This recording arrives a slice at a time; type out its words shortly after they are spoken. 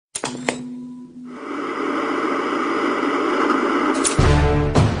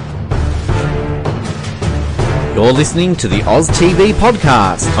You're listening to the Oz TV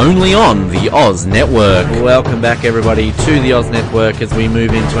podcast, only on the Oz Network. Welcome back, everybody, to the Oz Network as we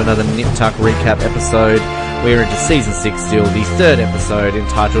move into another Nip Tuck recap episode. We're into Season 6 still, the third episode,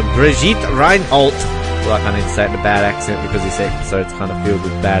 entitled Briggitte Reinholt. Well, I can't even say it in a bad accent because this episode's kind of filled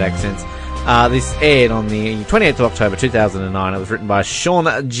with bad accents. This aired on the 28th of October 2009. It was written by Sean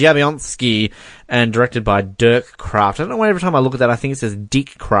Jablonski and directed by Dirk Kraft. I don't know why every time I look at that I think it says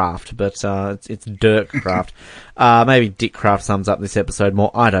Dick Kraft, but it's Dirk Kraft. Maybe Dick Kraft sums up this episode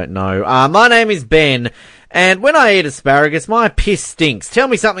more. I don't know. My name is Ben, and when I eat asparagus, my piss stinks. Tell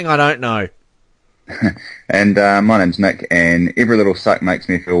me something I don't know. And my name's Nick, and every little suck makes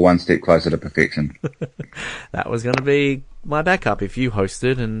me feel one step closer to perfection. That was going to be my backup if you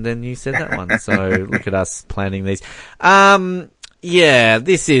hosted, and then you said that one. So look at us planning these. Yeah,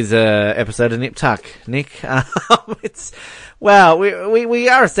 this is a episode of Nip Tuck, Nick. We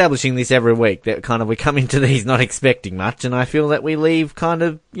are establishing this every week that kind of we come into these not expecting much, and I feel that we leave kind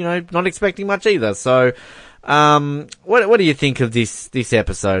of not expecting much either. So, what do you think of this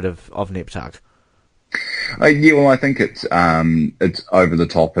episode of Nip Tuck? Yeah, well, I think it's over the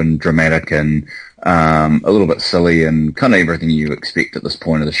top and dramatic and a little bit silly and kind of everything you expect at this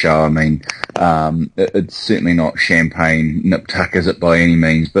point of the show. I mean, it's certainly not champagne Nip Tuck, is it, by any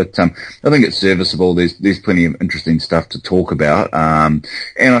means? But I think it's serviceable. There's plenty of interesting stuff to talk about, and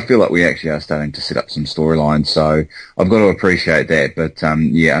I feel like we actually are starting to set up some storylines. So I've got to appreciate that. But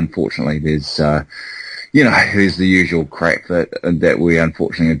yeah, unfortunately, there's there's the usual crap that we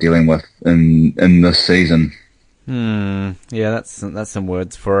unfortunately are dealing with in this season. Yeah, that's some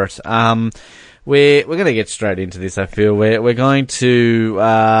words for it. We're going to get straight into this, I feel. We're going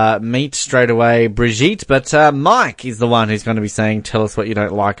to meet straight away Briggitte, but Mike is the one who's going to be saying, tell us what you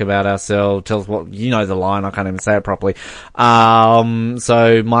don't like about ourselves, tell us what, the line, I can't even say it properly.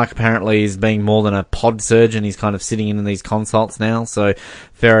 So Mike apparently is being more than a pod surgeon, he's kind of sitting in these consults now, so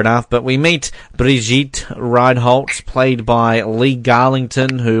fair enough. But we meet Briggitte Reinholt, played by Lee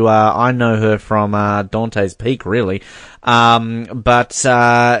Garlington, who I know her from Dante's Peak, really.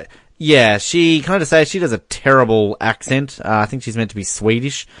 Yeah, she kind of says she does a terrible accent. I think she's meant to be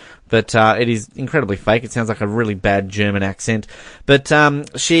Swedish, but it is incredibly fake. It sounds like a really bad German accent. But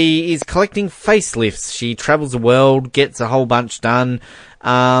she is collecting facelifts. She travels the world, gets a whole bunch done,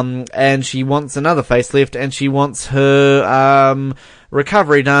 and she wants another facelift, and she wants her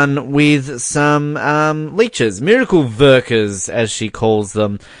recovery done with some leeches, miracle workers, as she calls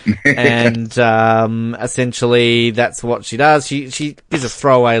them. And essentially that's what she does. She gives a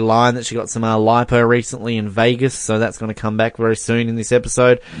throwaway line that she got some lipo recently in Vegas, so that's going to come back very soon in this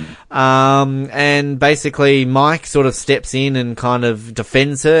episode. And basically Mike sort of steps in and kind of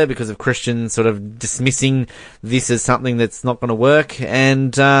defends her because of Christian sort of dismissing this as something that's not going to work,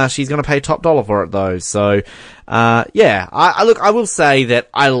 and she's going to pay top dollar for it though. So I will say that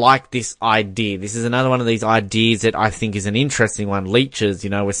I like this idea. This is another one of these ideas that I think is an interesting one. Leeches,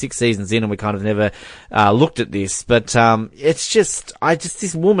 we're 6 seasons in and we kind of never looked at this, but it's just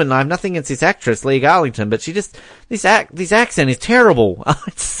this woman. I have nothing against this actress, Lee Garlington, but this accent is terrible.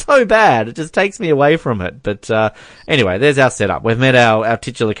 It's so bad. It just takes me away from it. But anyway, there's our setup. We've met our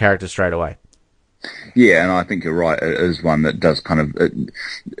titular character straight away. Yeah, and I think you're right. It is one that does kind of,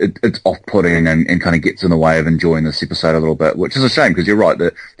 it's off-putting and kind of gets in the way of enjoying this episode a little bit, which is a shame because you're right,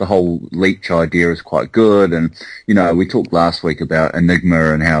 the whole leech idea is quite good. And, we talked last week about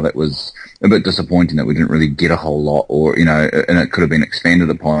Enigma and how that was a bit disappointing that we didn't really get a whole lot and it could have been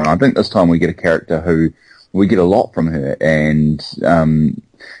expanded upon. I think this time we get a character who we get a lot from her, and,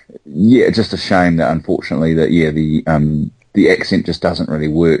 it's just a shame that unfortunately the accent just doesn't really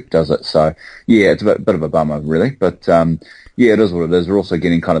work, does it? So, yeah, it's a bit of a bummer, really. But, it is what it is. We're also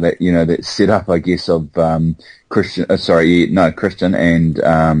getting kind of that, that setup, I guess, of Christian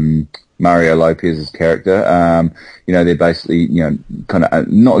and Mario Lopez's character. They're basically, kind of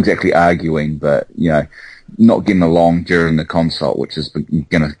not exactly arguing, but, not getting along during the consult, which is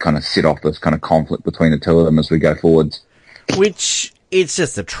going to kind of set off this kind of conflict between the two of them as we go forwards. Which... it's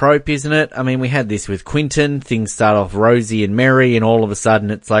just a trope, isn't it? I mean, we had this with Quentin. Things start off rosy and merry, and all of a sudden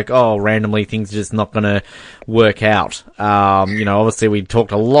it's like, randomly things are just not going to work out. Obviously we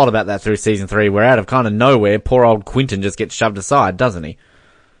talked a lot about that through season 3, where out of kind of nowhere, poor old Quentin just gets shoved aside, doesn't he?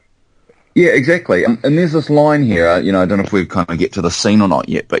 Yeah, exactly. And there's this line here, I don't know if we've kind of get to the scene or not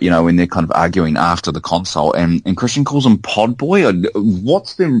yet, but, when they're kind of arguing after the consult, and Christian calls him pod boy.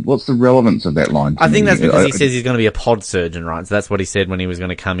 What's the relevance of that line? I think that's because he says he's going to be a pod surgeon, right? So that's what he said when he was going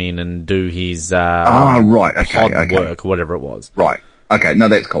to come in and do his right. Okay, pod work, whatever it was. Right. Okay, no,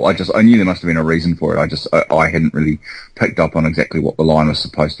 that's cool. I knew there must have been a reason for it. I hadn't really picked up on exactly what the line was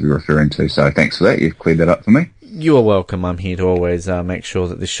supposed to be referring to, so thanks for that. You've cleared that up for me. You are welcome. I'm here to always make sure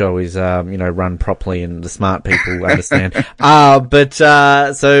that this show is, run properly and the smart people understand.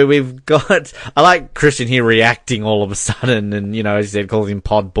 So we've got, I like Christian here reacting all of a sudden and, as you said, calls him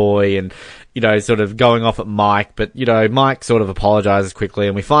Pod Boy and, sort of going off at Mike, but, Mike sort of apologizes quickly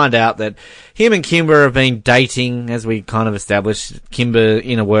and we find out that him and Kimber have been dating, as we kind of established. Kimber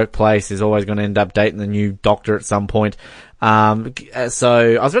in a workplace is always going to end up dating the new doctor at some point. So I was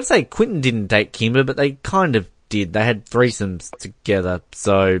about to say Quentin didn't date Kimber, but they kind of did. They had threesomes together,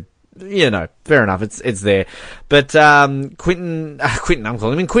 so, fair enough, it's there. But, Quentin, I'm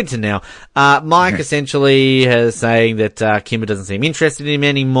calling him Quentin now. Mike essentially is saying that, Kimber doesn't seem interested in him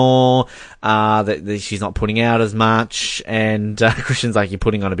anymore, that she's not putting out as much, and, Christian's like, you're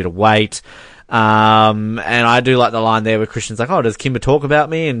putting on a bit of weight. And I do like the line there where Christian's like, oh, does Kimber talk about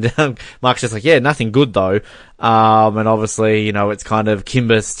me? And Mark's just like, yeah, nothing good though. And obviously, it's kind of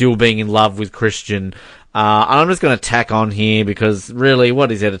Kimber still being in love with Christian. And I'm just going to tack on here because really,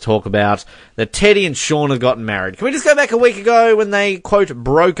 what is there to talk about? That Teddy and Sean have gotten married. Can we just go back a week ago when they, quote,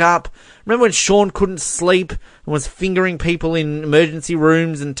 broke up? Remember when Sean couldn't sleep and was fingering people in emergency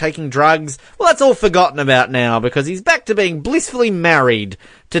rooms and taking drugs? Well, that's all forgotten about now because he's back to being blissfully married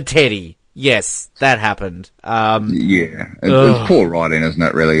to Teddy. Yes, that happened. It's poor writing, isn't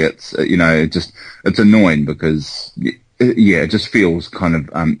it? Really, it's it's annoying because it just feels kind of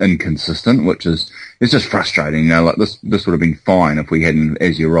inconsistent, which is it's just frustrating. Like this would have been fine if we hadn't,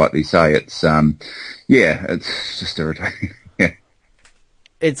 as you rightly say. It's it's just irritating. Yeah,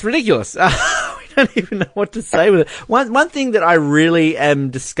 it's ridiculous. We don't even know what to say with it. One thing that I really am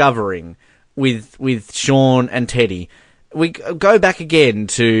discovering with Sean and Teddy. We go back again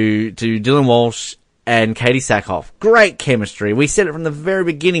to Dylan Walsh and Katie Sackhoff. Great chemistry. We said it from the very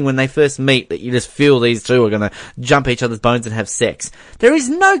beginning when they first meet that you just feel these two are going to jump each other's bones and have sex. There is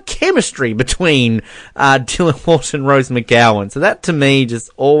no chemistry between Dylan Walsh and Rose McGowan. So that to me just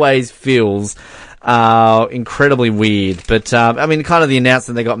always feels incredibly weird. But kind of the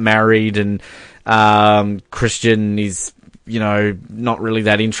announcement they got married and Christian is not really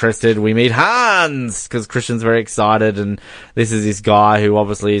that interested. We meet Hans because Christian's very excited, and this is this guy who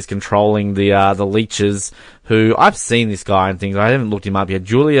obviously is controlling the leeches. Who I've seen this guy and things. I haven't looked him up yet.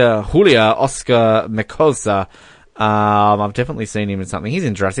 Julia Oscar Mecosa. I've definitely seen him in something. He's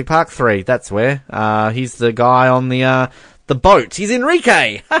in Jurassic Park 3. That's where. He's the guy on the boat. He's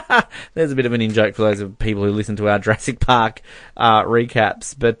Enrique. There's a bit of an in-joke for those people who listen to our Jurassic Park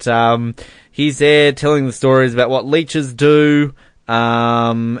recaps. But he's there telling the stories about what leeches do.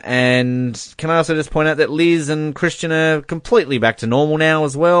 And can I also just point out that Liz and Christian are completely back to normal now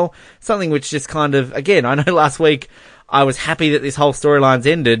as well? Something which just kind of, again, I know last week I was happy that this whole storyline's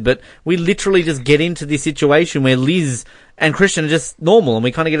ended, but we literally just get into this situation where Liz and Christian are just normal, and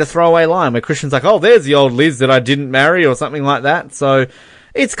we kind of get a throwaway line where Christian's like, oh, there's the old Liz that I didn't marry, or something like that. So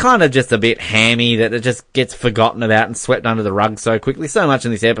it's kind of just a bit hammy that it just gets forgotten about and swept under the rug so quickly. So much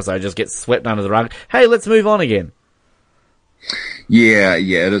in this episode just gets swept under the rug. Hey, let's move on again. Yeah,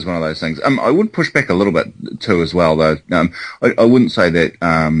 it is one of those things. I would push back a little bit too, as well, though. I wouldn't say that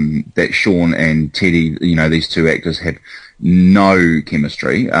that Sean and Teddy, these two actors have no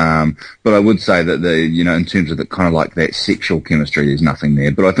chemistry. But I would say that in terms of the kind of like that sexual chemistry, there's nothing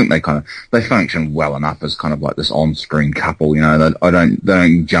there. But I think they function well enough as kind of like this on-screen couple. They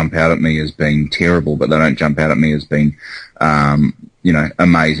don't jump out at me as being terrible, but they don't jump out at me as being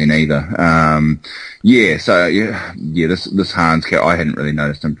amazing either. This Hans character, I hadn't really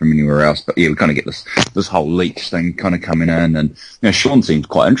noticed him from anywhere else, but yeah, we kind of get this whole leech thing kind of coming in, and Sean seems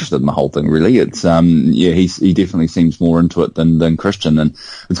quite interested in the whole thing. Really, it's he definitely seems more into it than Christian, and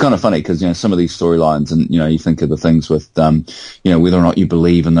it's kind of funny because some of these storylines, and you think of the things with whether or not you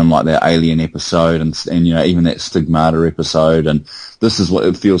believe in them, like that Alien episode, and even that Stigmata episode, and this is what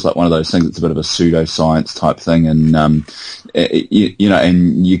it feels like, one of those things. It's a bit of a pseudoscience type thing, and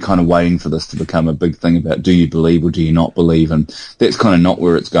and you're kind of waiting for this to become a big thing about do you believe or do you not believe, and that's kind of not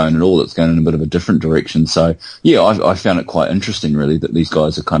where it's going at all. It's going in a bit of a different direction. So yeah, I found it quite interesting, really, that these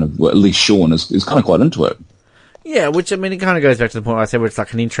guys are kind of, well, at least Sean is kind of quite into it. Yeah, which, it kind of goes back to the point I said where it's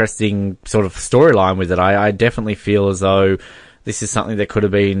like an interesting sort of storyline with it. I definitely feel as though this is something that could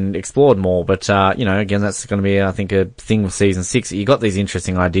have been explored more, but, again, that's going to be, I think, a thing with season 6. You got these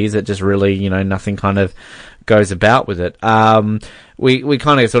interesting ideas that just really, nothing kind of goes about with it. we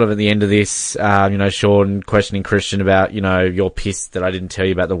kind of sort of at the end of this, Sean questioning Christian about, you're pissed that I didn't tell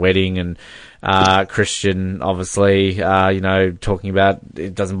you about the wedding, and Christian, obviously, talking about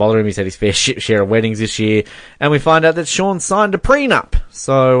it doesn't bother him. He said his fair share of weddings this year. And we find out that Sean signed a prenup.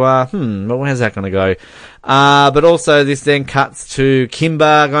 So, but where's that going to go? But also this then cuts to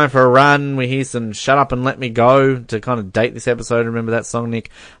Kimber going for a run. We hear some Shut Up and Let Me Go to kind of date this episode. Remember that song,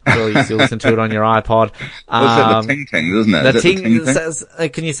 Nick? I'm sure you still listen to it on your iPod. What's the Ting Tings, isn't it? The Ting,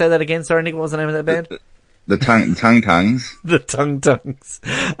 can you say that again? Sorry, Nick, what was the name of that band? The tongue tongues. The tongue tongues.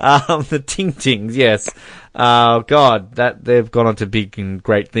 The ting tings, yes. God, that they've gone on to big and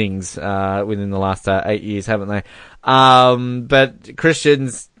great things, within the last 8 years, haven't they? But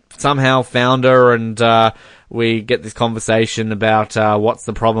Christian's somehow found her, and, we get this conversation about, what's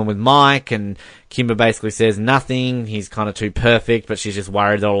the problem with Mike, and Kimber basically says nothing. He's kind of too perfect, but she's just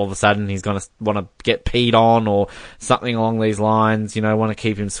worried that all of a sudden he's going to want to get peed on or something along these lines, want to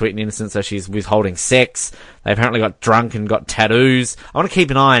keep him sweet and innocent, so she's withholding sex. They apparently got drunk and got tattoos. I want to keep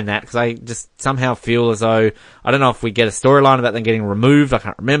an eye on that, because I just somehow feel as though, I don't know if we get a storyline about them getting removed, I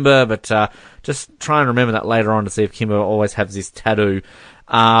can't remember, but just try and remember that later on to see if Kimber always has this tattoo.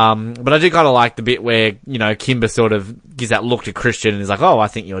 But I do kind of like the bit where, Kimber sort of gives that look to Christian and is like, oh, I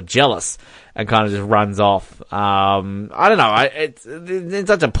think you're jealous, and kind of just runs off. I don't know. It's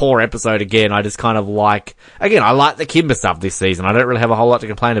such a poor episode again. I just kind of like, again, I like the Kimber stuff this season. I don't really have a whole lot to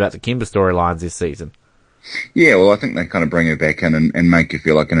complain about the Kimber storylines this season. Yeah, well, I think they kind of bring her back in and make you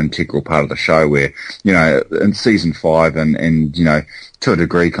feel like an integral part of the show where, in season 5 and to a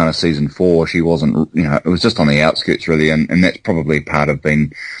degree kind of season 4, she wasn't, it was just on the outskirts really, and that's probably part of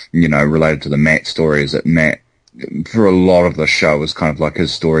being, related to the Matt story, is that Matt, for a lot of the show, is kind of like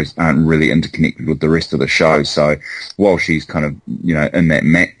his stories aren't really interconnected with the rest of the show. So while she's kind of, in that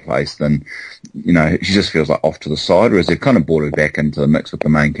Matt place, then, she just feels like off to the side, whereas they've kind of brought her back into the mix with the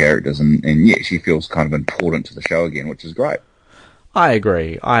main characters, and yet she feels kind of important to the show again, which is great. I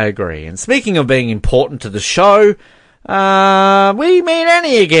agree. And speaking of being important to the show, we meet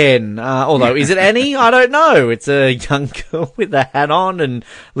Annie again. Although, is it Annie? I don't know. It's a young girl with a hat on and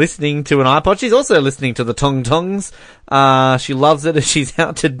listening to an iPod. She's also listening to the Tong Tongs. She loves it as she's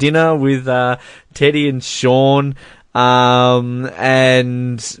out to dinner with, Teddy and Sean. And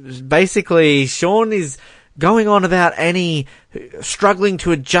basically Sean is going on about Annie struggling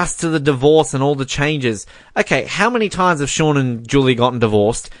to adjust to the divorce and all the changes. Okay, how many times have Sean and Julie gotten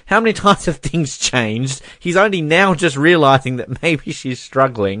divorced? How many times have things changed? He's only now just realizing that maybe she's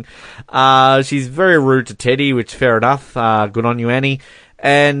struggling. She's very rude to Teddy, which fair enough. Good on you, Annie.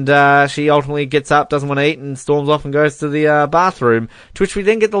 And she ultimately gets up, doesn't want to eat, and storms off and goes to the bathroom, to which we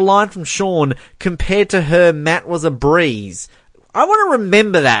then get the line from Sean, compared to her, Matt was a breeze. I want to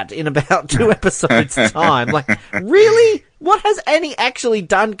remember that in about 2 episodes' time. Like, really? What has Annie actually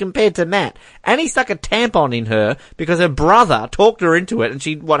done compared to Matt? Annie stuck a tampon in her because her brother talked her into it, and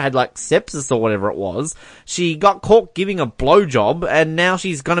she, had like sepsis or whatever it was. She got caught giving a blowjob, and now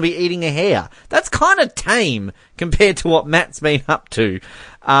she's going to be eating a hair. That's kind of tame compared to what Matt's been up to.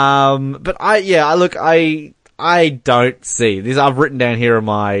 But I don't see this. I've written down here in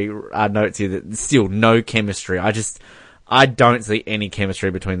my notes here that still no chemistry. I don't see any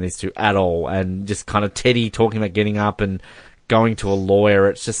chemistry between these two at all, and just kind of Teddy talking about getting up and going to a lawyer.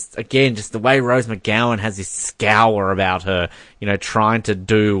 It's just, again, just the way Rose McGowan has this scour about her, trying to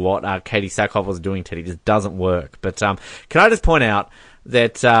do what Katie Sackhoff was doing. Teddy just doesn't work. But can I just point out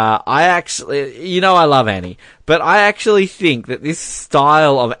that I actually, I love Annie, but I actually think that this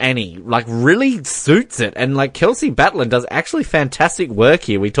style of Annie, really suits it. And, Kelsey Batlin does actually fantastic work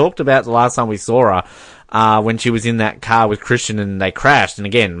here. We talked about the last time we saw her, when she was in that car with Christian and they crashed. And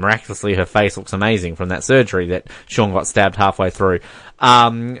again, miraculously, her face looks amazing from that surgery that Sean got stabbed halfway through.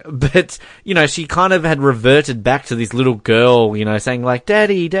 But, she kind of had reverted back to this little girl, saying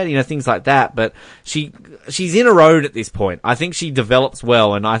daddy, things like that. But she's in her own at this point. I think she develops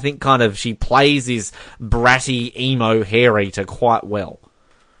well, and I think kind of she plays this bratty, emo hair eater quite well.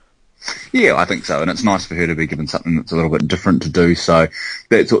 Yeah, I think so, and it's nice for her to be given something that's a little bit different to do, so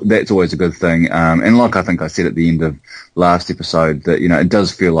that's always a good thing. And like I think I said at the end of last episode, that, it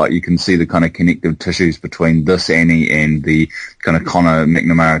does feel like you can see the kind of connective tissues between this Annie and the kind of Connor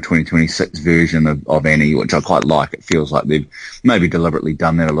McNamara 2026 version of Annie, which I quite like. It feels like they've maybe deliberately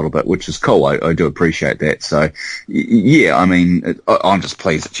done that a little bit, which is cool. I do appreciate that. So, yeah, I mean, I'm just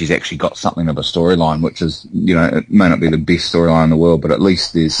pleased that she's actually got something of a storyline, which is, it may not be the best storyline in the world, but at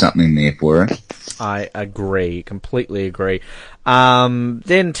least there's something there for her. I agree, completely agree.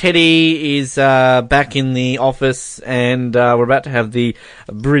 Then Teddy is back in the office, and we're about to have the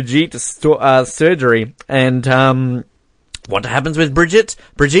Briggitte surgery, and What happens with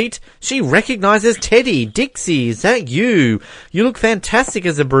Briggitte? She recognises Teddy. Dixie, is that you? You look fantastic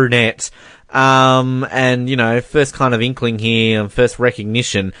as a brunette. And, you know, first kind of inkling here, first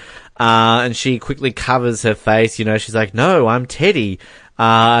recognition. And she quickly covers her face, you know, she's like, no, I'm Teddy.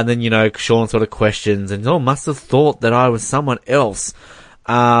 And then, you know, Sean sort of questions and, must have thought that I was someone else.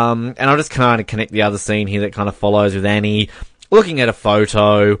 And I'll just kind of connect the other scene here that kind of follows with Annie looking at a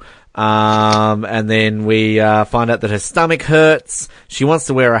photo. And then we find out that her stomach hurts. She wants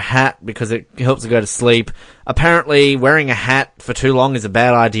to wear a hat because it helps her go to sleep. Apparently, wearing a hat for too long is a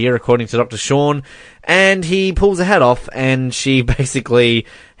bad idea, according to Dr. Sean. And he pulls her hat off, and she basically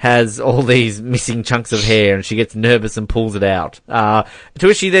has all these missing chunks of hair, and she gets nervous and pulls it out. To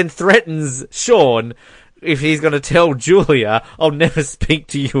which she then threatens Sean, if he's going to tell Julia, I'll never speak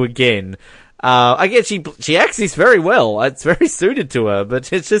to you again. Again, she acts this very well. It's very suited to her,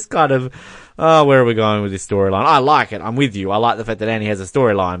 but it's just kind of, where are we going with this storyline? I like it. I'm with you. I like the fact that Annie has a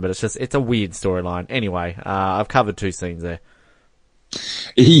storyline, but it's a weird storyline. Anyway, I've covered 2 scenes there.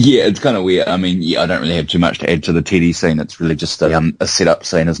 Yeah, it's kind of weird. I mean, I don't really have too much to add to the Teddy scene. It's really just a setup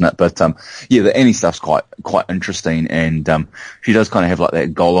scene, isn't it? But the Annie stuff's quite interesting, and she does kind of have like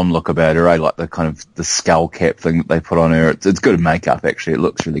that golem look about her, like the kind of the skull cap thing that they put on her. It's good makeup, actually. It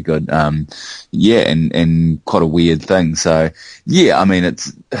looks really good. And quite a weird thing. So yeah, I mean,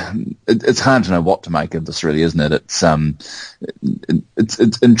 it's hard to know what to make of this, really, isn't it?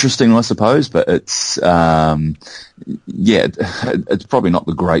 It's interesting, I suppose, but it's probably not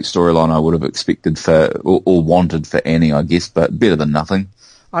the great storyline I would have expected or wanted for Annie, I guess, but better than nothing.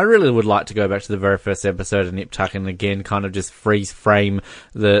 I really would like to go back to the very first episode of Nip Tuck and again kind of just freeze frame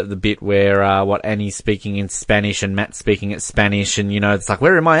the bit where Annie's speaking in Spanish and Matt's speaking at Spanish, and, you know, it's like,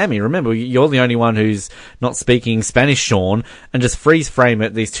 we're in Miami, remember, you're the only one who's not speaking Spanish, Sean, and just freeze frame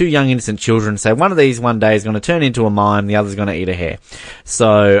it, these 2 young innocent children say one of these one day is going to turn into a mime, the other's going to eat a hair.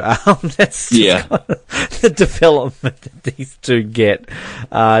 So, that's kind of the development that these 2 get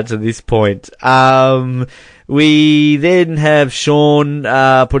to this point. We then have Sean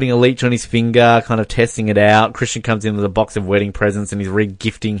putting a leech on his finger, kind of testing it out. Christian comes in with a box of wedding presents and he's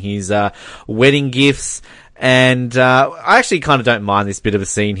re-gifting his wedding gifts. And I actually kind of don't mind this bit of a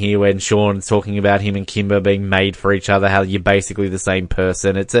scene here when Sean's talking about him and Kimber being made for each other, how you're basically the same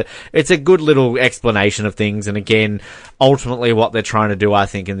person. It's a good little explanation of things, and again, ultimately what they're trying to do, I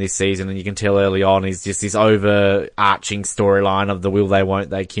think, in this season, and you can tell early on, is just this overarching storyline of the will they,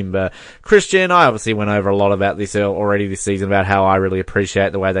 won't they, Kimber, Christian. I obviously went over a lot about this already this season, about how I really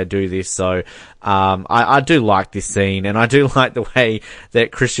appreciate the way they do this, so I do like this scene, and I do like the way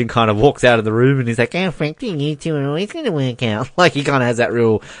that Christian kind of walks out of the room and he's like, oh, Frank, you 2 are always going to work out. Like, he kind of has that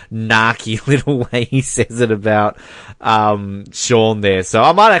real narky little way he says it about Sean there. So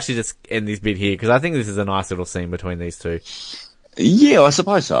I might actually just end this bit here, because I think this is a nice little scene between these 2. Yeah, I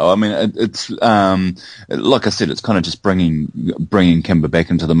suppose so. I mean, it's like I said, it's kind of just bringing Kimber back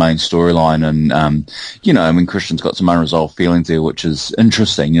into the main storyline, and you know, I mean, Christian's got some unresolved feelings there, which is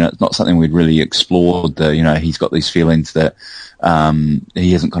interesting. You know, it's not something we'd really explored. He's got these feelings that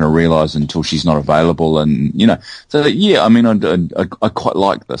he hasn't kind of realised until she's not available, and you know, so yeah, I mean, I quite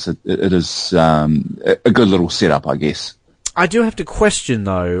like this. It is a good little setup, I guess. I do have to question,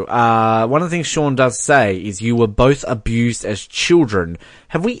 though, one of the things Sean does say is you were both abused as children.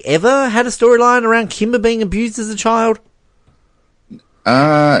 Have we ever had a storyline around Kimber being abused as a child?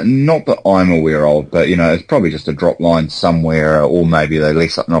 Not that I'm aware of, but, you know, it's probably just a drop line somewhere, or maybe they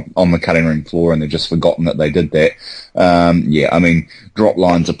left something on the cutting room floor and they've just forgotten that they did that. I mean, drop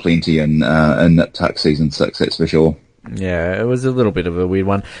lines are plenty in Nip Tuck season 6, that's for sure. Yeah, it was a little bit of a weird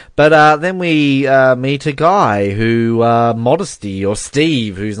one. But then we meet a guy who, Modesty, or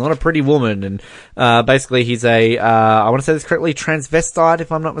Steve, who's not a pretty woman, and basically he's I want to say this correctly, transvestite,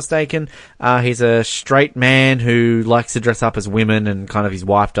 if I'm not mistaken. He's a straight man who likes to dress up as women, and kind of his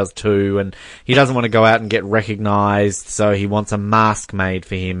wife does too, and he doesn't want to go out and get recognised, so he wants a mask made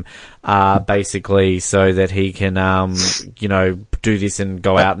for him, basically, so that he can, do this and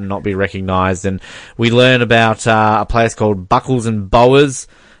go out and not be recognised. And we learn about a place called Buckles and Boas,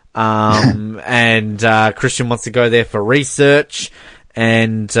 and Christian wants to go there for research,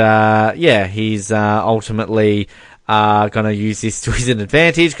 and he's ultimately going to use this to his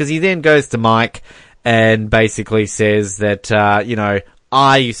advantage, because he then goes to Mike and basically says that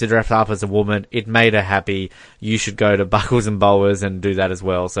I used to dress up as a woman. It made her happy. You should go to Buckles and Boas and do that as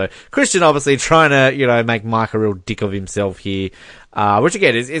well. So Christian obviously trying to, make Mike a real dick of himself here. Which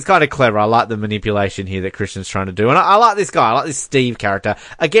again is kind of clever. I like the manipulation here that Christian's trying to do. And I like this guy. I like this Steve character.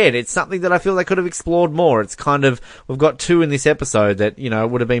 Again, it's something that I feel they could have explored more. It's kind of, we've got 2 in this episode that,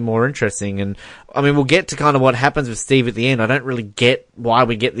 would have been more interesting. And I mean, we'll get to kind of what happens with Steve at the end. I don't really get why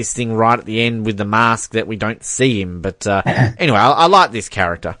we get this thing right at the end with the mask that we don't see him. But, anyway, I like this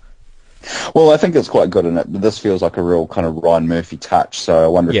character. Well, I think it's quite good in it. This feels like a real kind of Ryan Murphy touch. So I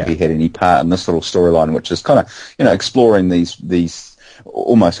wonder if he had any part in this little storyline, which is kind of, exploring these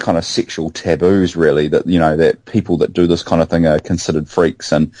almost kind of sexual taboos, really, that, that people that do this kind of thing are considered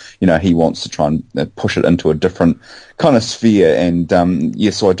freaks. And, he wants to try and push it into a different kind of sphere. And,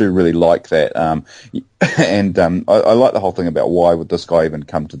 so I do really like that. I like the whole thing about why would this guy even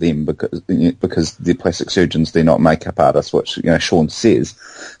come to them, because they're plastic surgeons, they're not makeup artists, which, Sean says.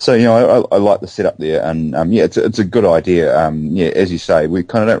 So, I like the setup there. And, it's a good idea. As you say, we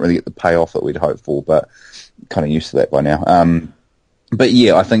kind of don't really get the payoff that we'd hoped for, but kind of used to that by now. But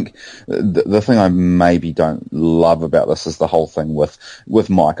yeah, I think the thing I maybe don't love about this is the whole thing with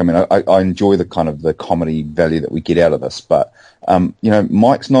Mike. I mean, I enjoy the kind of the comedy value that we get out of this, but,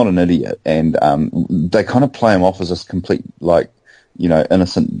 Mike's not an idiot, and, they kind of play him off as this complete,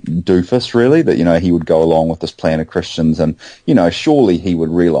 innocent doofus, really, that, he would go along with this plan of Christian's, and, surely he would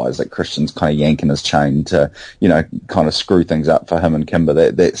realise that Christian's kind of yanking his chain to, kind of screw things up for him and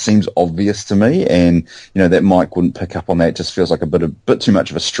Kimber. That seems obvious to me, and, that Mike wouldn't pick up on that just feels like a bit too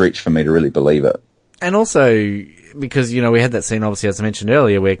much of a stretch for me to really believe it. And also, because, we had that scene, obviously, as I mentioned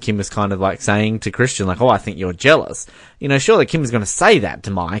earlier, where Kim was kind of like saying to Christian, like, oh, I think you're jealous. Surely Kim is going to say that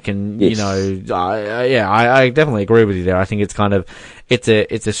to Mike. And, yes. I definitely agree with you there. I think it's kind of, it's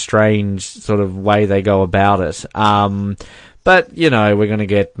a strange sort of way they go about it. But, we're going to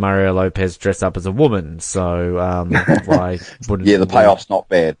get Mario Lopez dressed up as a woman. So, why wouldn't... Yeah, the payoff's not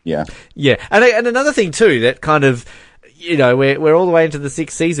bad. Yeah. Yeah. And another thing too, that kind of, we're all the way into the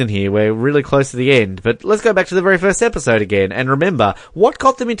 6th season here. We're really close to the end. But let's go back to the very first episode again. And remember, what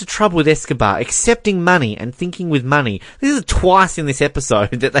got them into trouble with Escobar? Accepting money and thinking with money. This is twice in this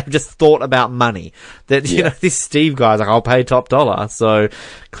episode that they've just thought about money. That, this Steve guy's like, I'll pay top dollar. So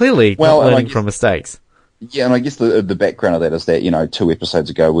clearly not learning from mistakes. Yeah, and I guess the background of that is that, 2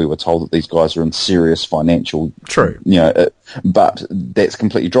 episodes ago we were told that these guys are in serious financial... True. But that's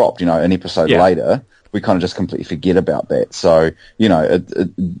completely dropped, an episode later... We kind of just completely forget about that. So, there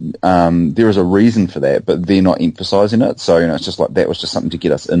is a reason for that, but they're not emphasizing it. So, it's just like that was just something to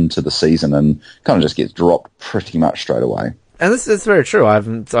get us into the season and kind of just gets dropped pretty much straight away. And this is very true. I've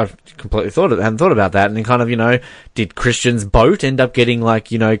completely hadn't thought about that. And then kind of, did Christian's boat end up getting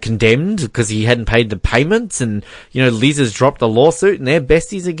condemned because he hadn't paid the payments? And, Liz has dropped a lawsuit and they're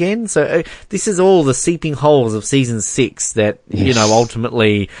besties again. So this is all the seeping holes of season 6 that,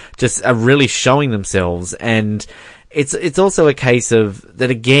 ultimately just are really showing themselves. And it's also a case of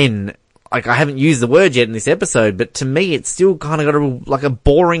that again, like, I haven't used the word yet in this episode, but to me, it's still kind of got a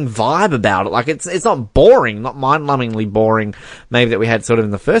boring vibe about it. Like, it's not boring, not mind-numbingly boring, maybe that we had sort of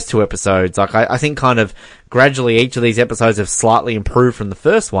in the first 2 episodes. Like, I think kind of gradually each of these episodes have slightly improved from the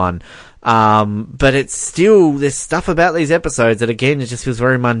first one. But it's still, there's stuff about these episodes that again, it just feels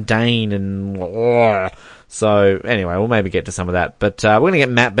very mundane and, So, anyway, we'll maybe get to some of that. But, we're gonna get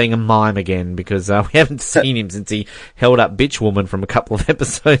Matt being a mime again, because, we haven't seen him since he held up Bitch Woman from a couple of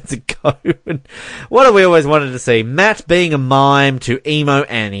episodes ago. And what have we always wanted to see? Matt being a mime to Emo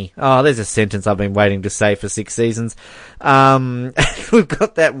Annie. Oh, there's a sentence I've been waiting to say for 6 seasons. We've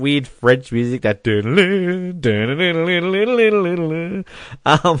got that weird French music, that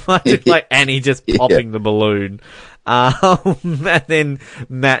I just like Annie just popping the balloon. And then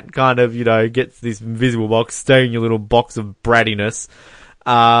Matt kind of, gets this invisible box, stay in your little box of brattiness.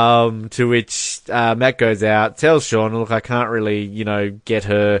 To which, Matt goes out, tells Sean, look, I can't really, get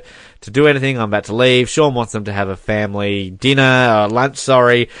her to do anything. I'm about to leave. Sean wants them to have a family dinner, or lunch,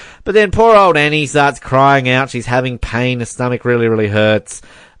 sorry. But then poor old Annie starts crying out. She's having pain. Her stomach really, really hurts.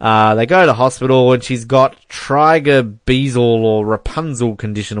 They go to hospital and she's got Triger-Beazle or Rapunzel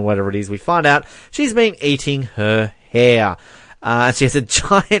condition or whatever it is. We find out she's been eating her hair. She has a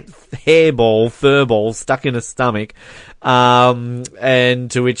giant fur ball stuck in her stomach.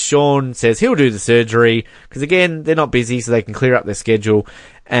 And to which Sean says he'll do the surgery because again, they're not busy so they can clear up their schedule.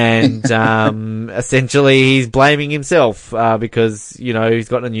 And, essentially he's blaming himself, because, he's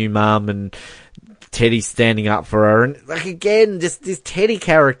got a new mum and Teddy's standing up for her. And like again, just this Teddy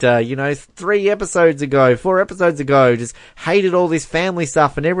character, 4 episodes ago, just hated all this family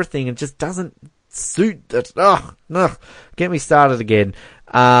stuff and everything and just doesn't suit it. Oh, no, get me started again.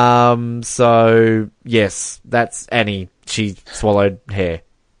 So yes, that's Annie. She swallowed hair.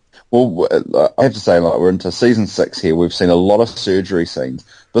 Well, I have to say, like, we're into season 6 here. We've seen a lot of surgery scenes.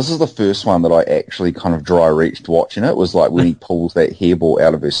 This is the first one that I actually kind of dry reached watching it. It was like when he pulls that hairball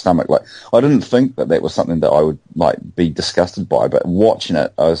out of her stomach. Like, I didn't think that was something that I would like be disgusted by, but watching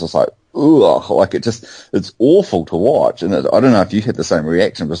it, I was just like, ugh, like it's awful to watch. And I don't know if you had the same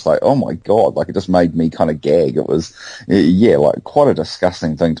reaction, just like, oh my God, like it just made me kind of gag. It was, yeah, like quite a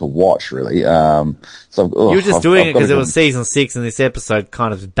disgusting thing to watch, really. So you were just doing it because it was season 6 and this episode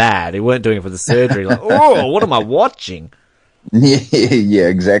kind of bad. You weren't doing it for the surgery. Like, oh, what am I watching? Yeah,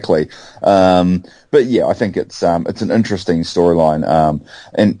 exactly. But yeah, I think it's an interesting storyline.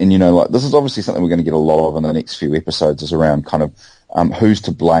 And you know, like this is obviously something we're going to get a lot of in the next few episodes is around kind of, who's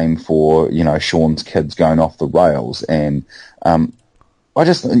to blame for, you know, Sean's kids going off the rails. And, I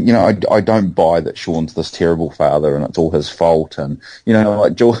just, you know, I don't buy that Sean's this terrible father and it's all his fault. And, you know,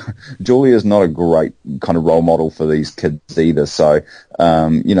 like Julia's not a great kind of role model for these kids either. So,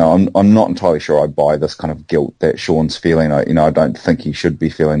 you know, I'm not entirely sure I buy this kind of guilt that Sean's feeling. I don't think he should be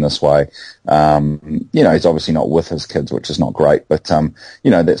feeling this way. You know, he's obviously not with his kids, which is not great, but,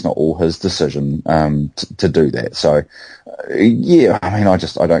 you know, that's not all his decision, to do that. So, yeah, I mean, I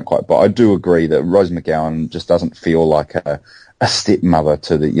don't quite, but I do agree that Rose McGowan just doesn't feel like a stepmother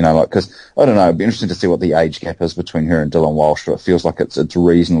to the, you know, like, because I don't know, it'd be interesting to see what the age gap is between her and Dylan Walsh. It feels like it's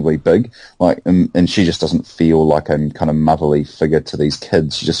reasonably big, like, and she just doesn't feel like a kind of motherly figure to these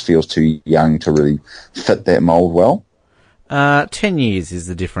kids. She just feels too young to really fit that mold well. 10 years is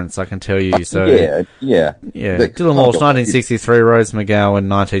the difference, I can tell you. So yeah. Dylan Walsh, 1963, Rose McGowan,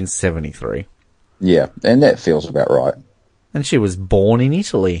 1973. Yeah, and that feels about right. And she was born in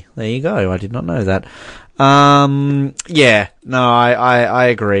Italy. There you go. I did not know that. Yeah, no, I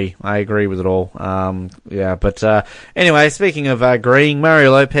agree. I agree with it all. Yeah, but, anyway, speaking of agreeing,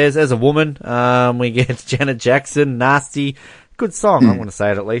 Mario Lopez as a woman, we get Janet Jackson, Nasty. Good song, I'm going to say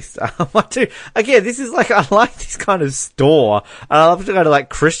it at least. I do. Again, this is like, I like this kind of store. I love to go to like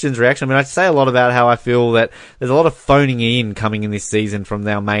Christian's reaction. I mean, I say a lot about how I feel that there's a lot of phoning in coming in this season from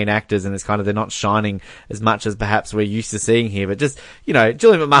our main actors, and it's kind of, they're not shining as much as perhaps we're used to seeing here. But just, you know,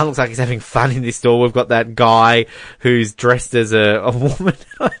 Julian McMahon looks like he's having fun in this store. We've got that guy who's dressed as a woman.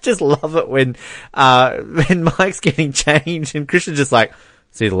 I just love it when Mike's getting changed and Christian's just like,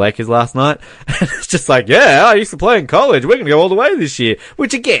 see the Lakers last night? And it's just like, yeah, I used to play in college. We're going to go all the way this year.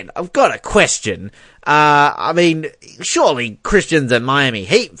 Which, again, I've got a question. I mean, surely Christian's a Miami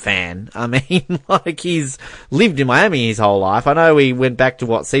Heat fan. I mean, like, he's lived in Miami his whole life. I know we went back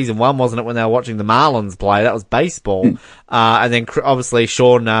to, season 1, wasn't it, when they were watching the Marlins play? That was baseball. And then, obviously,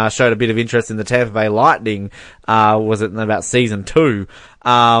 Sean showed a bit of interest in the Tampa Bay Lightning, was it in about season 2?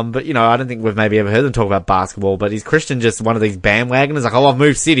 But, you know, I don't think we've maybe ever heard them talk about basketball, but is Christian just one of these bandwagoners? Like, oh, I've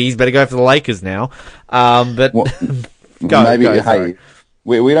moved cities, better go for the Lakers now. But, well, hey,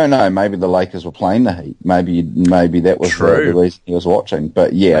 we don't know. Maybe the Lakers were playing the Heat. Maybe that was the reason he was watching.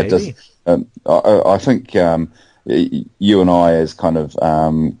 But yeah, I think, you and I as kind of,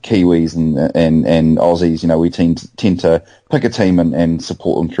 Kiwis and Aussies, you know, we tend to pick a team and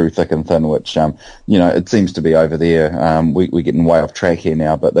support them through thick and thin, which, you know, it seems to be over there. We're getting way off track here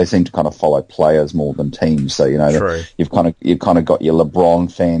now, but they seem to kind of follow players more than teams. So, you know, you've kind of got your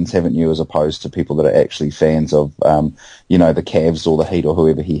LeBron fans, haven't you, as opposed to people that are actually fans of, you know, the Cavs or the Heat or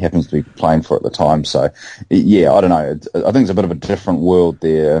whoever he happens to be playing for at the time. So, yeah, I don't know. I think it's a bit of a different world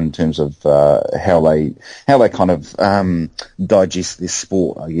there in terms of, how they kind of, digest this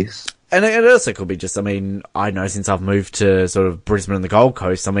sport, I guess. And it also could be just, I mean, I know since I've moved to sort of Brisbane and the Gold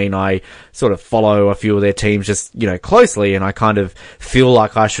Coast, I mean, I sort of follow a few of their teams just, you know, closely, and I kind of feel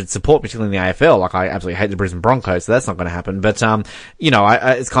like I should support, particularly in the AFL. Like, I absolutely hate the Brisbane Broncos, so that's not going to happen. But, you know,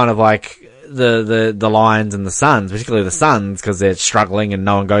 it's kind of like the Lions and the Suns, particularly the Suns, because they're struggling and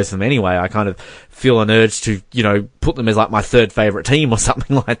no one goes for them anyway. I kind of feel an urge to, you know, put them as like my third favourite team or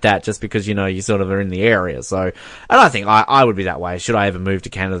something like that, just because, you know, you sort of are in the area. So, and I think I would be that way. Should I ever move to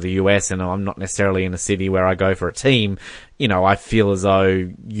Canada, the US, and I'm not necessarily in a city where I go for a team, you know, I feel as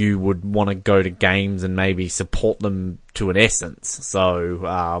though you would want to go to games and maybe support them to an essence.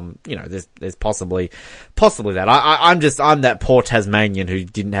 So, you know, there's possibly that. I'm that poor Tasmanian who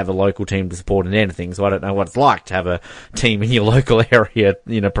didn't have a local team to support in anything, so I don't know what it's like to have a team in your local area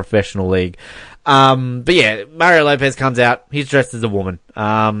in a professional league. But yeah, Mario Lopez comes out, he's dressed as a woman.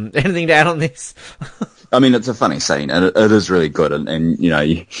 Anything to add on this? I mean, it's a funny scene, and it is really good, and you know,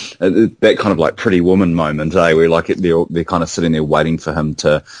 that kind of like Pretty Woman moment, where like they're kind of sitting there waiting for him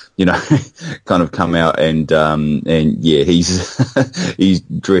to, you know, kind of come out, and yeah, he's he's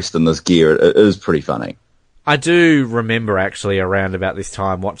dressed in this gear. It is pretty funny. I do remember actually around about this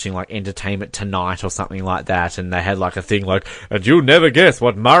time watching like Entertainment Tonight or something like that, and they had like a thing like, and you'll never guess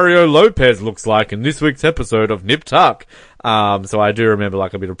what Mario Lopez looks like in this week's episode of Nip Tuck. So I do remember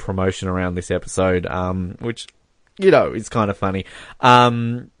like a bit of promotion around this episode, which, you know, is kind of funny.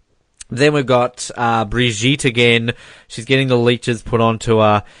 Then we've got Briggitte again. She's getting the leeches put onto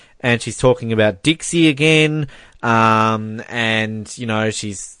her, and she's talking about Dixie again. And, you know,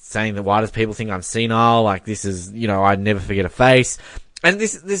 she's saying that why does people think I'm senile? Like, this is, you know, I'd never forget a face. And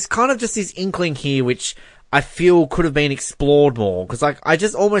there's kind of just this inkling here, which I feel could have been explored more. Because, like, I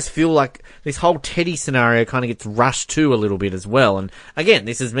just almost feel like this whole Teddy scenario kind of gets rushed too a little bit as well. And again,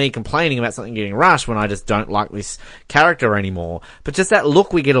 this is me complaining about something getting rushed when I just don't like this character anymore. But just that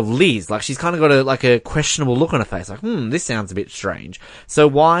look we get of Liz, like, she's kind of got a questionable look on her face. Like, this sounds a bit strange. So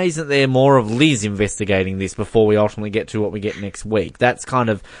why isn't there more of Liz investigating this before we ultimately get to what we get next week? That's kind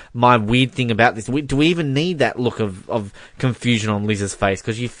of my weird thing about this. Do we even need that look of confusion on Liz's face?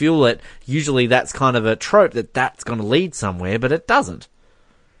 Because you feel that usually that's kind of a trope that's going to lead somewhere, but it doesn't.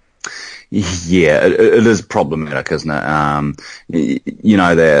 Yeah, it is problematic, isn't it? You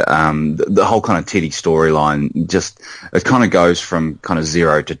know, the whole kind of Teddy storyline just, it kind of goes from kind of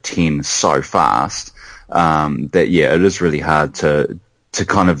 0 to 10 so fast, that, yeah, it is really hard to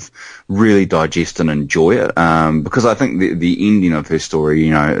kind of really digest and enjoy it, because I think the ending of her story,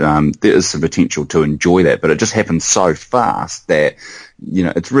 you know, there is some potential to enjoy that, but it just happens so fast that, you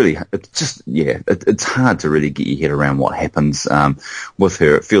know, it's hard to really get your head around what happens with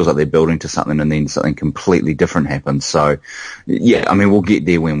her. It feels like they're building to something and then something completely different happens. So, yeah, I mean, we'll get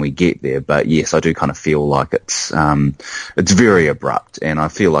there when we get there, but yes, I do kind of feel like it's very abrupt, and I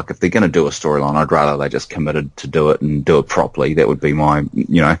feel like if they're going to do a storyline, I'd rather they just committed to do it and do it properly. That would be my,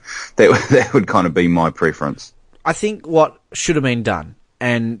 you know, that would kind of be my preference. I think what should have been done,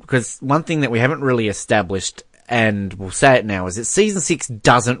 and because one thing that we haven't really established, and we'll say it now, is that season 6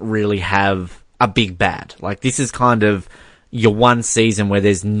 doesn't really have a big bad. Like, this is kind of your one season where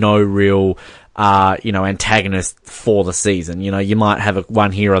there's no real, you know, antagonist for the season. You know, you might have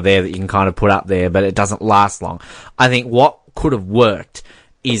one here or there that you can kind of put up there, but it doesn't last long. I think what could have worked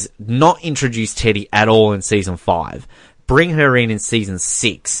is not introduce Teddy at all in season 5. Bring her in season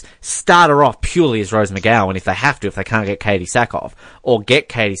 6, start her off purely as Rose McGowan if they have to, if they can't get Katie Sackhoff, or get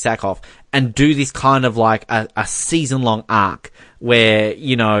Katie Sackhoff, and do this kind of like a season-long arc where,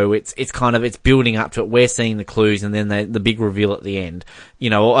 you know, it's building up to it. We're seeing the clues and then the big reveal at the end. You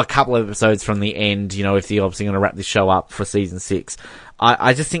know, a couple of episodes from the end, you know, if they're obviously going to wrap this show up for season 6.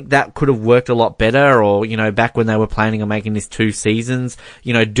 I just think that could have worked a lot better, or, you know, back when they were planning on making this 2 seasons,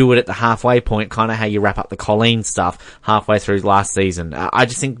 you know, do it at the halfway point, kind of how you wrap up the Colleen stuff halfway through last season. I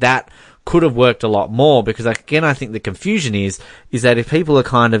just think that could have worked a lot more, because again, I think the confusion is that if people are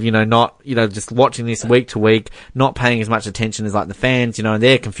kind of, you know, not, you know, just watching this week to week, not paying as much attention as like the fans, you know, and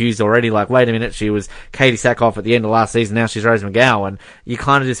they're confused already, like, wait a minute, she was Katie Sackhoff at the end of last season, now she's Rose McGowan. You're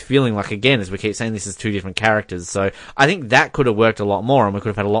kind of just feeling like, again, as we keep saying, this is 2 different characters. So I think that could have worked a lot more, and we could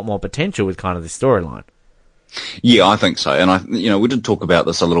have had a lot more potential with kind of this storyline. Yeah, I think so. And you know, we did talk about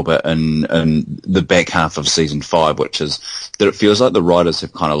this a little bit in the back half of season 5, which is that it feels like the writers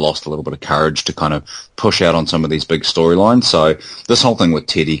have kind of lost a little bit of courage to kind of push out on some of these big storylines. So this whole thing with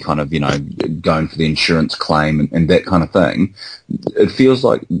Teddy kind of, you know, going for the insurance claim and that kind of thing, it feels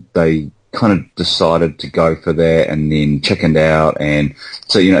like they kind of decided to go for that and then chickened out. And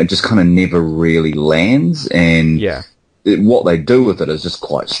so, you know, it just kind of never really lands. And yeah. What they do with it is just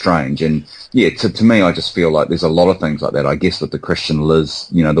quite strange. And yeah, to me, I just feel like there's a lot of things like that. I guess with the Christian Liz,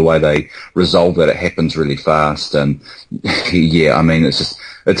 you know, the way they resolve that, it happens really fast. And yeah, I mean,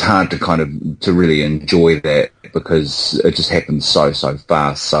 it's hard to kind of, to really enjoy that because it just happens so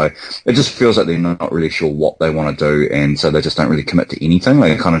fast. So it just feels like they're not really sure what they want to do. And so they just don't really commit to anything.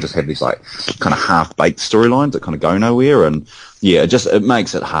 They kind of just have these like kind of half-baked storylines that kind of go nowhere. And yeah, it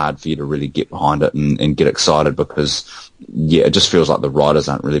makes it hard for you to really get behind it and get excited because, yeah, it just feels like the writers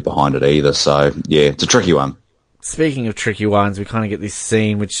aren't really behind it either. So, yeah, it's a tricky one. Speaking of tricky ones, we kind of get this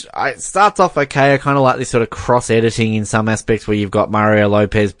scene, which starts off okay. I kind of like this sort of cross-editing in some aspects where you've got Mario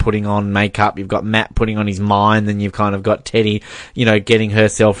Lopez putting on makeup, you've got Matt putting on his mime, then you've kind of got Teddy, you know, getting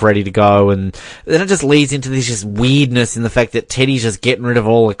herself ready to go. And then it just leads into this just weirdness in the fact that Teddy's just getting rid of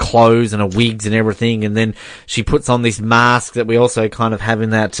all her clothes and her wigs and everything. And then she puts on this mask that we also kind of have in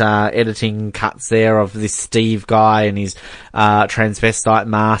that editing cuts there of this Steve guy and his transvestite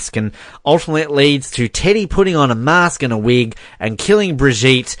mask. And ultimately it leads to Teddy putting on a mask and a wig and killing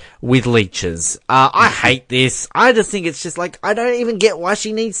Briggitte with leeches. I hate this. I just think it's just like, I don't even get why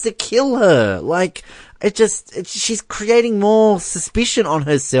she needs to kill her. Like, she's creating more suspicion on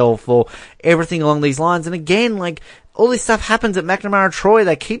herself or everything along these lines. And again, like, all this stuff happens at McNamara Troy.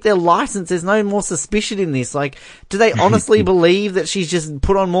 They keep their license. There's no more suspicion in this. Like, do they honestly believe that she's just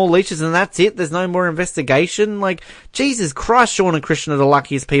put on more leashes and that's it? There's no more investigation? Like, Jesus Christ, Sean and Christian are the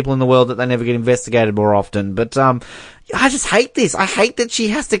luckiest people in the world that they never get investigated more often. But, I just hate this. I hate that she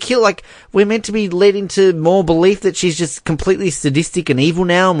has to kill. Like, we're meant to be led into more belief that she's just completely sadistic and evil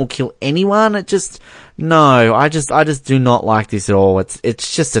now and will kill anyone. No, I just do not like this at all.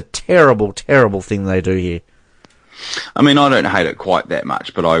 It's just a terrible, terrible thing they do here. I mean, I don't hate it quite that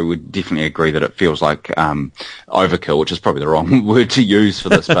much, but I would definitely agree that it feels like overkill, which is probably the wrong word to use for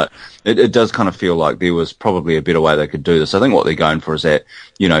this, but it does kind of feel like there was probably a better way they could do this. I think what they're going for is that,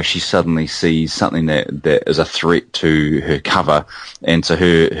 you know, she suddenly sees something that is a threat to her cover, and so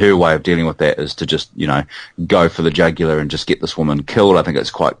her way of dealing with that is to just, you know, go for the jugular and just get this woman killed. I think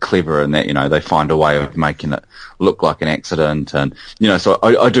it's quite clever in that, you know, they find a way of making it look like an accident, and, you know, so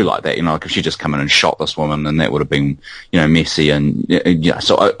I do like that, you know, like if she just come in and shot this woman, then that would have been, you know, messy, and yeah,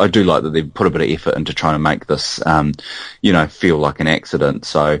 so I do like that they've put a bit of effort into trying to make this, you know, feel like an accident.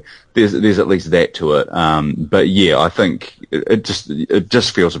 So there's at least that to it. But yeah, I think it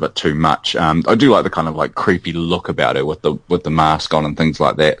just feels a bit too much. I do like the kind of like creepy look about it with the mask on and things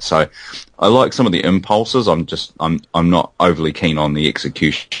like that. So I like some of the impulses. I'm not overly keen on the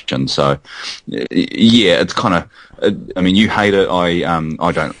execution. So yeah, it's kind of, I mean, you hate it.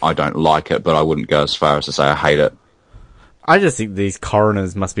 I don't like it, but I wouldn't go as far as to say I hate it. I just think these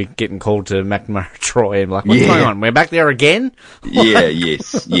coroners must be getting called to McNamara Troy and like, what's going on? We're back there again? Yeah,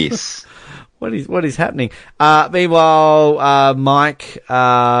 yes. What is happening? Meanwhile, Mike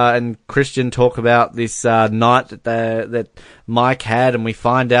and Christian talk about this night that Mike had, and we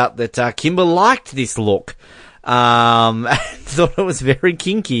find out that Kimber liked this look. Thought it was very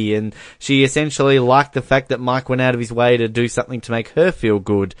kinky, and she essentially liked the fact that Mike went out of his way to do something to make her feel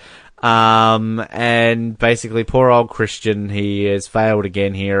good. And basically poor old Christian, he has failed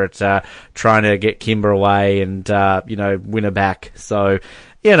again here at, trying to get Kimber away and, you know, win her back. So,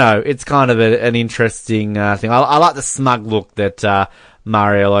 you know, it's kind of an interesting, thing. I like the smug look that,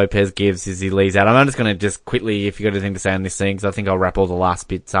 Mario Lopez gives as he leaves out. I'm just going to just quickly, if you've got anything to say on this scene, because I think I'll wrap all the last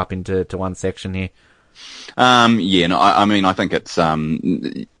bits up into one section here. Yeah, no, I mean, I think it's,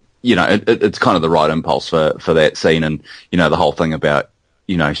 you know, it's kind of the right impulse for that scene, and, you know, the whole thing about,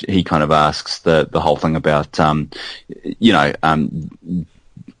 you know, he kind of asks the whole thing about, you know,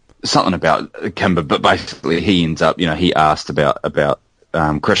 something about Kimber, but basically he ends up, you know, he asked about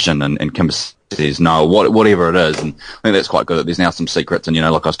Christian, and Kimber says no, whatever it is, and I think that's quite good that there's now some secrets, and, you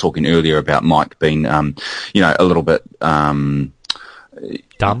know, like I was talking earlier about Mike being, you know, a little bit,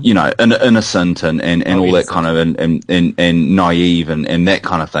 dumb, you know, innocent and all that kind of, and naive and that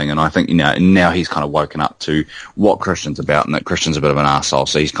kind of thing. And I think, you know, now he's kind of woken up to what Christian's about, and that Christian's a bit of an arsehole,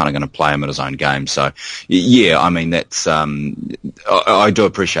 so he's kind of going to play him at his own game. So yeah, I mean, that's, I do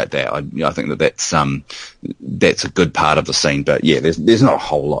appreciate that. I think that's a good part of the scene, but yeah, there's not a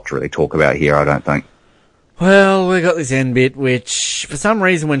whole lot to really talk about here, I don't think. Well, we got this end bit, which, for some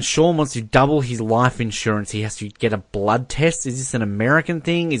reason, when Sean wants to double his life insurance, he has to get a blood test. Is this an American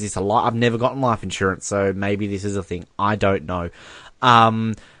thing? Is this I've never gotten life insurance, so maybe this is a thing. I don't know.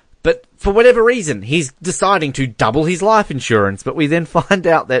 But for whatever reason, he's deciding to double his life insurance, but we then find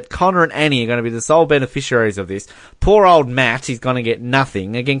out that Connor and Annie are going to be the sole beneficiaries of this. Poor old Matt, he's going to get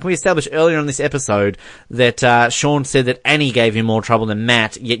nothing. Again, can we establish earlier on this episode that Sean said that Annie gave him more trouble than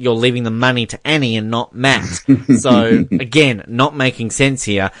Matt, yet you're leaving the money to Annie and not Matt. So, again, not making sense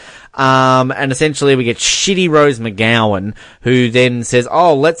here. And essentially we get shitty Rose McGowan, who then says,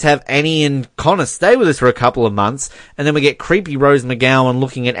 oh, let's have Annie and Connor stay with us for a couple of months. And then we get creepy Rose McGowan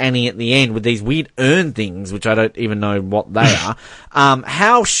looking at Annie at the end with these weird urn things, which I don't even know what they are.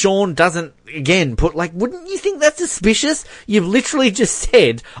 How Sean doesn't, again, wouldn't you think that's suspicious? You've literally just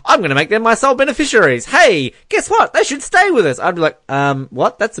said, I'm going to make them my sole beneficiaries. Hey, guess what? They should stay with us. I'd be like,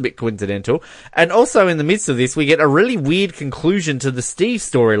 what? That's a bit coincidental. And also in the midst of this, we get a really weird conclusion to the Steve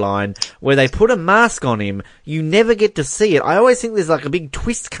storyline where they put a mask on him. You never get to see it. I always think there's like a big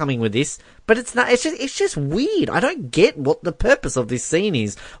twist coming with this, but it's not. It's just weird. I don't get what the purpose of this scene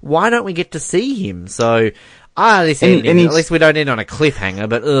is. Why don't we get to see him? So, this ending, at least we don't end on a cliffhanger,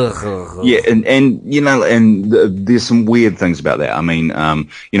 but ugh. Yeah, and you know, and there's some weird things about that. I mean,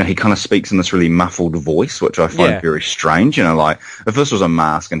 you know, he kind of speaks in this really muffled voice, which I find very strange. You know, like, if this was a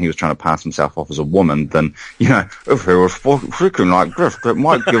mask and he was trying to pass himself off as a woman, then, you know, if he was freaking like Griff, that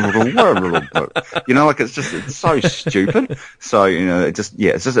might give it away a little bit. You know, like, it's so stupid. So, you know,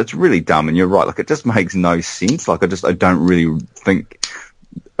 it's really dumb, and you're right, like, it just makes no sense. Like, I don't really think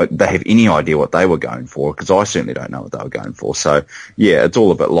they have any idea what they were going for, because I certainly don't know what they were going for. So yeah, it's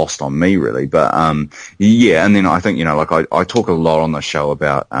all a bit lost on me really. But yeah, and then I think, like I talk a lot on the show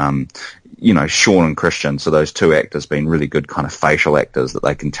about Sean and Christian, so those two actors being really good kind of facial actors, that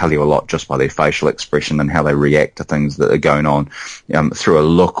they can tell you a lot just by their facial expression and how they react to things that are going on through a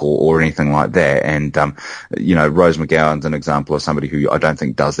look or anything like that. And Rose McGowan's an example of somebody who I don't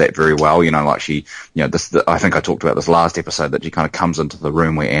think does that very well. Like she, I think I talked about this last episode, that she kind of comes into the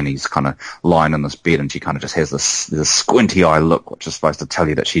room where Annie's kind of lying in this bed, and she kind of just has this squinty eye look, which is supposed to tell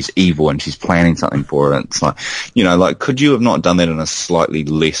you that she's evil and she's planning something for her. And it's like, could you have not done that in a slightly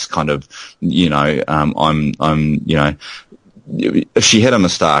less kind of, if she had a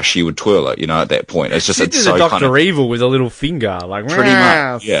moustache, she would twirl it, at that point. It's just, she it's did so a Dr. kind of Evil with a little finger, like, pretty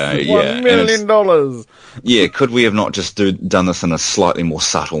much, yeah. $1 million. Yeah, could we have not just done this in a slightly more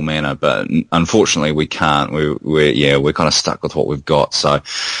subtle manner? But unfortunately, we can't. We're kind of stuck with what we've got. So,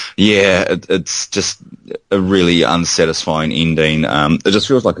 yeah, it's just a really unsatisfying ending. It just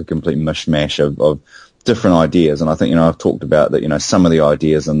feels like a complete mishmash of different ideas. And I think, I've talked about that, some of the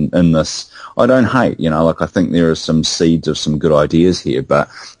ideas in this, I don't hate, I think there are some seeds of some good ideas here, but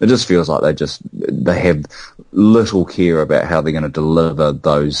it just feels like they have little care about how they're going to deliver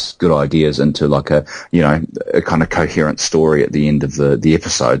those good ideas into like a kind of coherent story at the end of the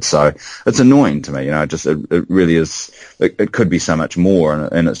episode. So it's annoying to me, it really is, it could be so much more,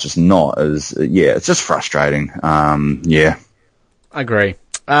 and it's just not it's just frustrating. Yeah. I agree.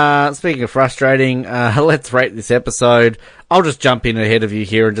 Speaking of frustrating, let's rate this episode. I'll just jump in ahead of you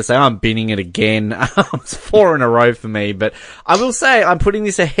here and just say I'm binning it again. It's 4 in a row for me, but I will say I'm putting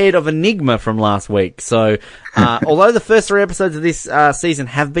this ahead of Enigma from last week. So, although the first 3 episodes of this season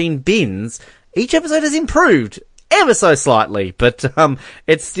have been bins, each episode has improved ever so slightly, but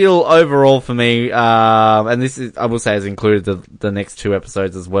it's still overall for me, and this is, I will say, has included the next 2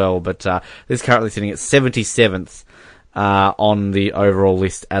 episodes as well, but this is currently sitting at 77th on the overall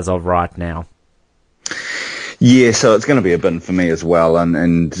list as of right now. Yeah, so it's going to be a bin for me as well,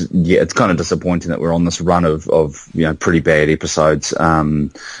 and yeah, it's kind of disappointing that we're on this run of pretty bad episodes. Yeah,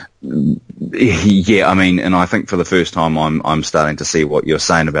 I mean, and I think for the first time I'm starting to see what you're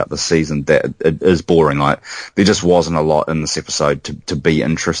saying about the season, that it is boring. Like, there just wasn't a lot in this episode to be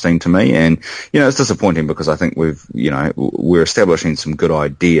interesting to me, and it's disappointing because I think we're establishing some good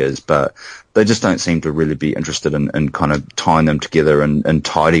ideas, but they just don't seem to really be interested in kind of tying them together in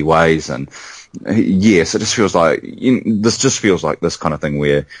tidy ways. And yes, it just feels like this kind of thing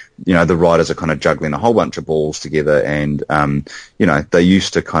where the writers are kind of juggling a whole bunch of balls together, and they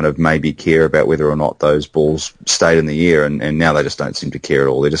used to kind of maybe care about whether or not those balls stayed in the air, and now they just don't seem to care at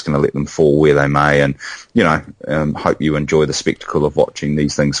all. They're just going to let them fall where they may, and hope you enjoy the spectacle of watching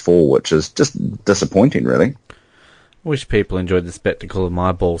these things fall, which is just disappointing, really. Wish people enjoyed the spectacle of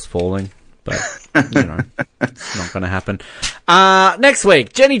my balls falling, but it's not going to happen. Next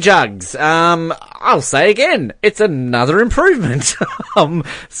week, Jenny Jugs. I'll say again, it's another improvement.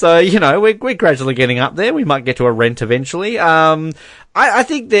 So we're gradually getting up there. We might get to a rent eventually. I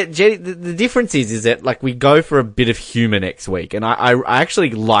think that the difference is that, like, we go for a bit of humour next week, and I actually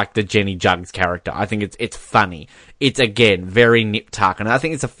like the Jenny Jugs character. I think it's funny. It's, again, very nip-tuck, and I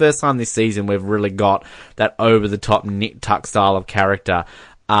think it's the first time this season we've really got that over-the-top nip-tuck style of character.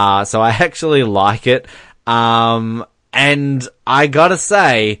 So I actually like it. And I gotta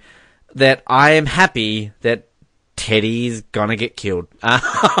say that I am happy that Teddy's gonna get killed.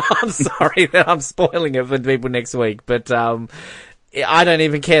 I'm sorry that I'm spoiling it for people next week, but, I don't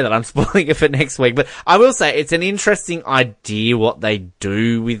even care that I'm spoiling it for next week, but I will say it's an interesting idea what they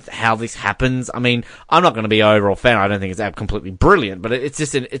do with how this happens. I mean, I'm not going to be overall fan. I don't think it's completely brilliant, but it's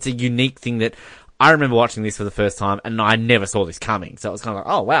just it's a unique thing that I remember watching this for the first time, and I never saw this coming. So it was kind of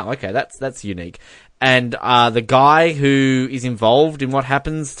like, oh wow, okay, that's unique. And the guy who is involved in what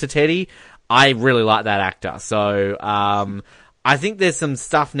happens to Teddy, I really like that actor. So I think there's some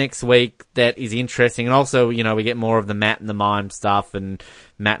stuff next week that is interesting, and also, we get more of the Matt and the Mime stuff, and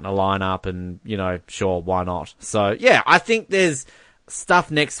Matt in a lineup, and, sure, why not? So, yeah, I think there's stuff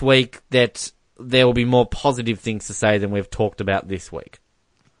next week that there will be more positive things to say than we've talked about this week.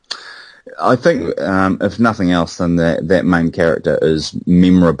 I think, if nothing else, then that main character is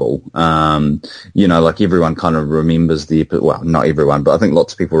memorable. Like, everyone kind of remembers well, not everyone, but I think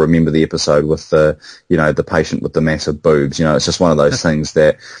lots of people remember the episode with the patient with the massive boobs. It's just one of those things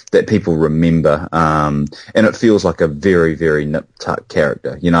that people remember. And it feels like a very, very nip-tuck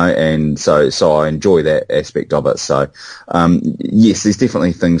character, and so I enjoy that aspect of it. So, yes, there's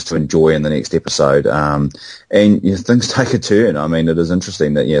definitely things to enjoy in the next episode. And things take a turn. I mean, it is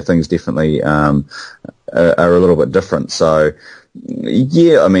interesting that, things definitely are a little bit different. So,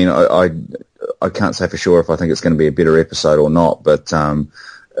 Yeah, I mean, I can't say for sure if I think it's going to be a better episode or not, but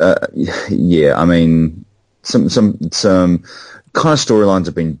yeah, I mean, some kind of storylines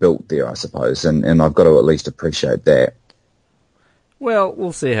have been built there, I suppose, and I've got to at least appreciate that. Well,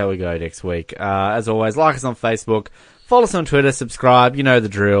 we'll see how we go next week. As always, like us on Facebook, follow us on Twitter, subscribe, you know the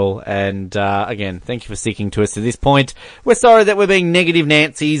drill, and again, thank you for sticking to us to this point. We're sorry that we're being negative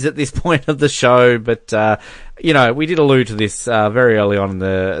Nancy's at this point of the show, but you know, we did allude to this very early on in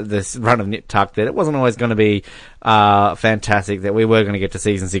this run of Nip Tuck, that it wasn't always going to be fantastic, that we were going to get to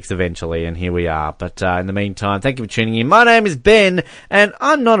season 6 eventually, and here we are. But in the meantime, thank you for tuning in. My name is Ben, and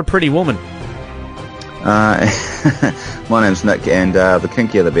I'm not a pretty woman. My name's Nick, and the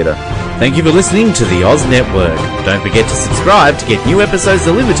kinkier the better. Thank you for listening to the Oz Network. Don't forget to subscribe to get new episodes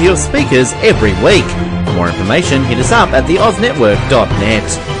delivered to your speakers every week. For more information, hit us up at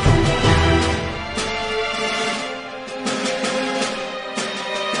theoznetwork.net.